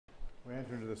We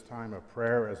enter into this time of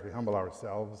prayer as we humble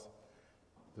ourselves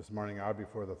this morning out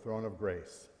before the throne of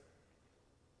grace.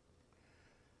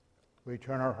 We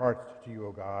turn our hearts to you,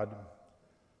 O God,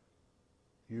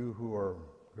 you who are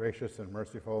gracious and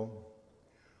merciful.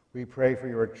 We pray for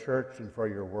your church and for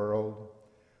your world.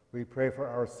 We pray for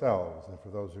ourselves and for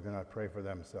those who cannot pray for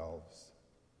themselves.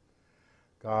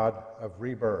 God of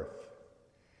rebirth,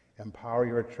 empower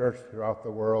your church throughout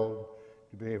the world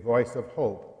to be a voice of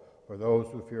hope for those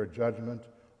who fear judgment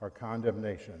or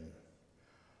condemnation.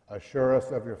 Assure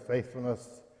us of your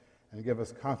faithfulness and give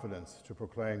us confidence to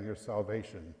proclaim your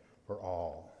salvation for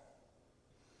all.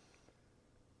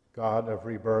 God of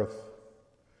rebirth,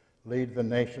 lead the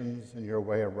nations in your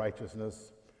way of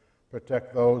righteousness.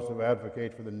 Protect those who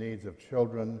advocate for the needs of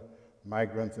children,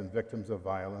 migrants, and victims of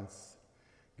violence.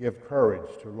 Give courage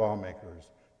to lawmakers,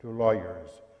 to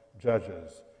lawyers,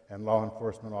 judges, and law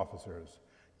enforcement officers,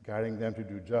 guiding them to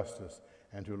do justice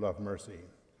and to love mercy.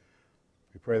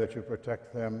 We pray that you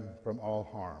protect them from all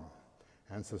harm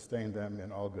and sustain them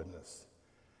in all goodness.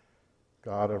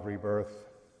 God of rebirth,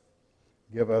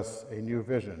 give us a new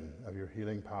vision of your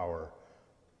healing power.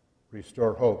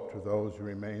 Restore hope to those who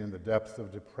remain in the depths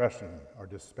of depression or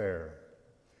despair.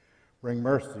 Bring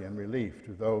mercy and relief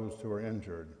to those who are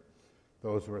injured,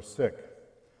 those who are sick,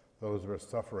 those who are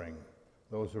suffering,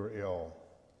 those who are ill.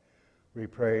 We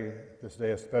pray this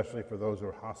day especially for those who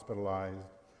are hospitalized,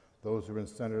 those who are in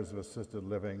centers of assisted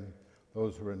living,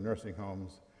 those who are in nursing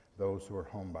homes, those who are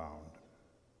homebound.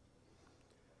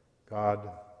 God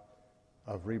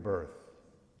of rebirth,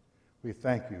 we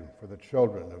thank you for the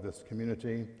children of this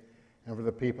community and for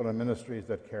the people and ministries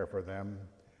that care for them.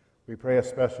 We pray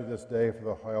especially this day for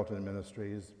the Hoyleton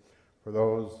Ministries, for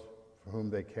those for whom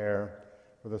they care,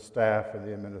 for the staff and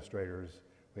the administrators.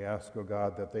 We ask, O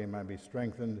God, that they might be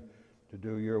strengthened to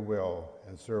do your will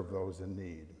and serve those in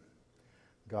need.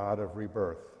 God of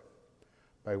rebirth,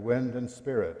 by wind and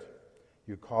spirit,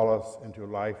 you call us into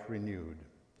life renewed.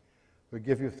 We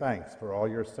give you thanks for all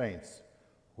your saints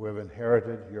who have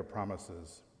inherited your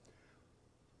promises,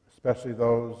 especially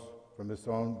those from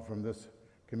this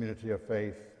community of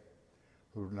faith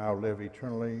who now live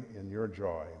eternally in your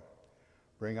joy.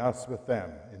 Bring us with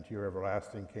them into your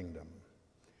everlasting kingdom.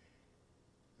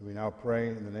 And we now pray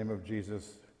in the name of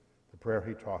Jesus, the prayer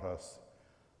he taught us.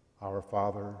 Our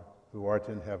Father, who art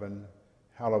in heaven,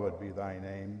 hallowed be thy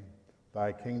name.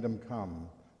 Thy kingdom come,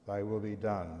 thy will be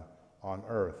done, on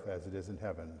earth as it is in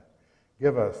heaven.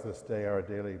 Give us this day our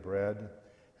daily bread,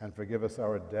 and forgive us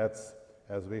our debts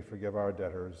as we forgive our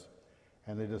debtors.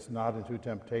 And lead us not into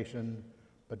temptation,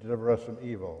 but deliver us from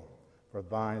evil. For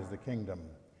thine is the kingdom,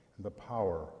 and the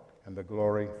power, and the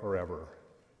glory forever.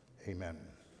 Amen.